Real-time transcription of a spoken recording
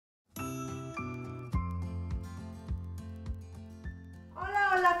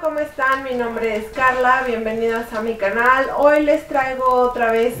Hola, ¿cómo están? Mi nombre es Carla, bienvenidos a mi canal. Hoy les traigo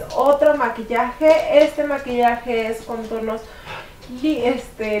otra vez otro maquillaje. Este maquillaje es con tonos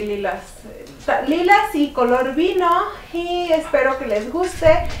lilas y color vino, y espero que les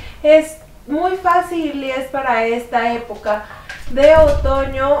guste. Es muy fácil y es para esta época de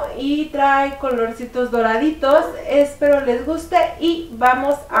otoño y trae colorcitos doraditos. Espero les guste y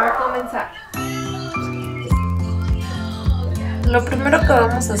vamos a comenzar. Lo primero que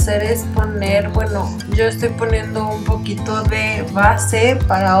vamos a hacer es poner, yo estoy poniendo un poquito de base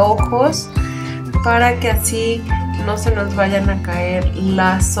para ojos para que así no se nos vayan a caer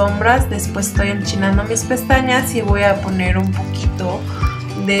las sombras. Después estoy enchinando mis pestañas y voy a poner un poquito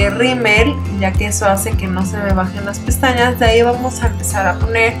de rímel, ya que eso hace que no se me bajen las pestañas. De ahí vamos a empezar a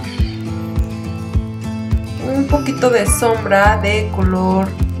poner un poquito de sombra de color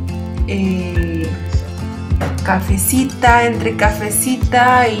cafecita, entre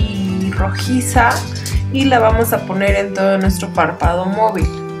cafecita y rojiza, y la vamos a poner en todo nuestro párpado móvil.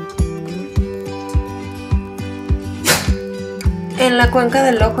 En la cuenca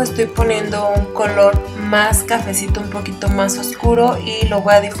del ojo estoy poniendo un color más cafecito, un poquito más oscuro, y lo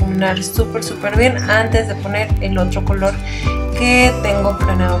voy a difuminar súper bien antes de poner el otro color que tengo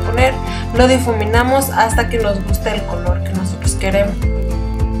planeado poner. Lo difuminamos hasta que nos guste el color que nosotros queremos.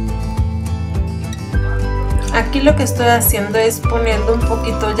 Aquí lo que estoy haciendo es poniendo un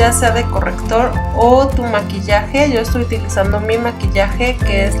poquito ya sea de corrector o tu maquillaje. Yo estoy utilizando mi maquillaje,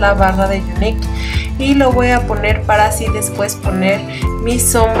 que es la barra de Unique, y lo voy a poner para así después poner mi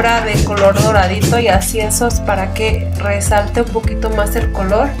sombra de color doradito, y así esos para que resalte un poquito más el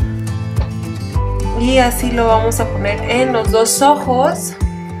color. Y así lo vamos a poner en los dos ojos.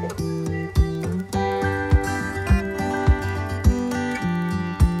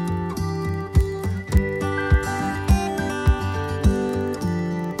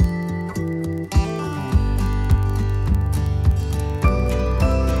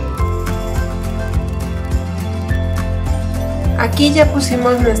 Aquí ya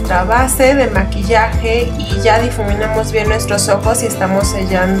pusimos nuestra base de maquillaje y ya difuminamos bien nuestros ojos y estamos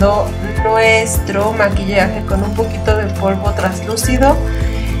sellando nuestro maquillaje con un poquito de polvo translúcido.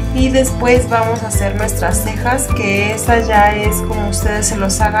 Y después vamos a hacer nuestras cejas, que esa ya es como ustedes se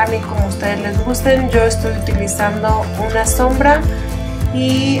los hagan y como ustedes les gusten. Yo estoy utilizando una sombra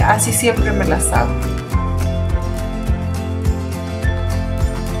y así siempre me las hago.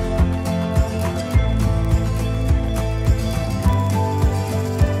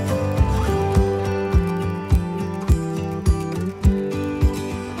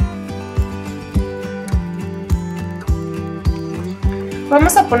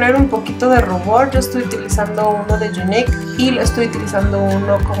 Vamos a poner un poquito de rubor. Yo estoy utilizando uno de Unique y lo estoy utilizando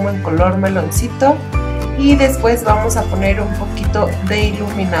uno como en color meloncito. Y después vamos a poner un poquito de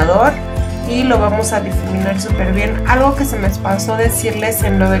iluminador y lo vamos a difuminar súper bien. Algo que se me pasó decirles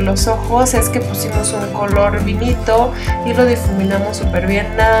en lo de los ojos es que pusimos un color vinito y lo difuminamos súper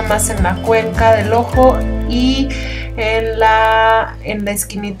bien, nada más en la cuenca del ojo y en la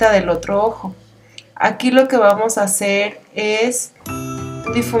esquinita del otro ojo. Aquí lo que vamos a hacer es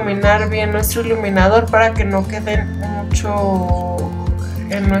difuminar bien nuestro iluminador para que no quede mucho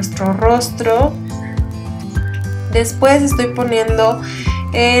en nuestro rostro. Después estoy poniendo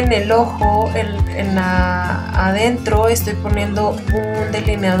en el ojo, adentro estoy poniendo un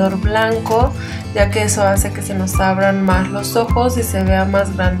delineador blanco, ya que eso hace que se nos abran más los ojos y se vea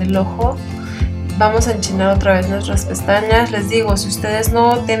más grande el ojo. Vamos a enchinar otra vez nuestras pestañas. Les digo, si ustedes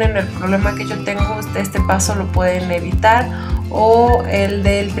no tienen el problema que yo tengo, este paso lo pueden evitar, o el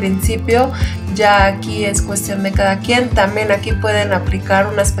del principio, ya aquí es cuestión de cada quien. También aquí pueden aplicar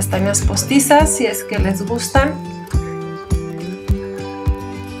unas pestañas postizas si es que les gustan.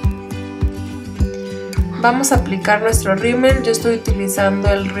 Vamos a aplicar nuestro rímel. Yo estoy utilizando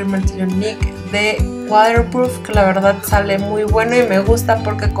el rímel Unique de Waterproof, que la verdad sale muy bueno y me gusta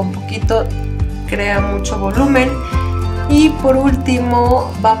porque con poquito crea mucho volumen. Y por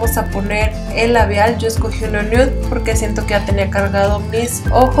último vamos a poner el labial. Yo escogí uno nude porque siento que ya tenía cargado mis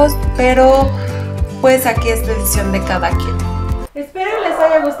ojos, pero pues aquí es decisión de cada quien. Espero les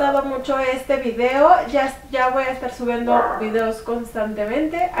haya gustado mucho este video. Ya voy a estar subiendo videos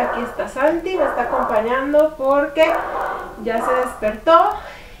constantemente. Aquí está Santi, me está acompañando porque ya se despertó.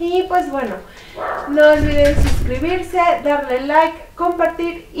 Y pues bueno, no olviden suscribirse, darle like,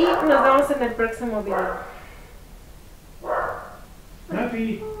 compartir y nos vemos en el próximo video.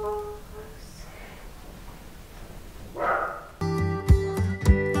 Happy.